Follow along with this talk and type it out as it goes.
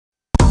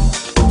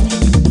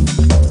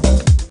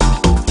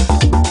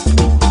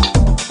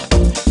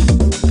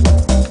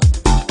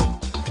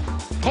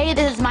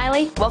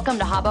Welcome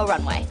to Habbo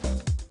Runway.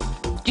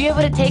 Do you have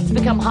what it takes to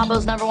become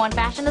Habbo's #1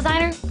 fashion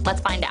designer?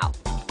 Let's find out.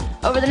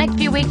 Over the next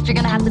few weeks, you're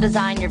gonna have to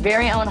design your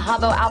very own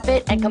Habbo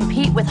outfit and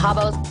compete with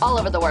Habbos all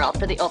over the world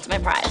for the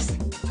ultimate prize.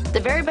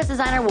 The very best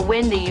designer will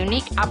win the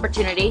unique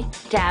opportunity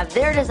to have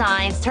their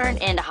designs turned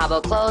into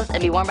Habbo clothes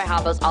and be worn by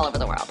Habbos all over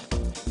the world.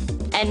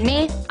 And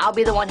me, I'll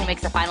be the one who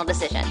makes the final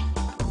decision.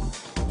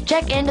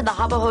 Check into the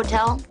Habbo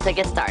Hotel to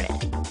get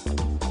started.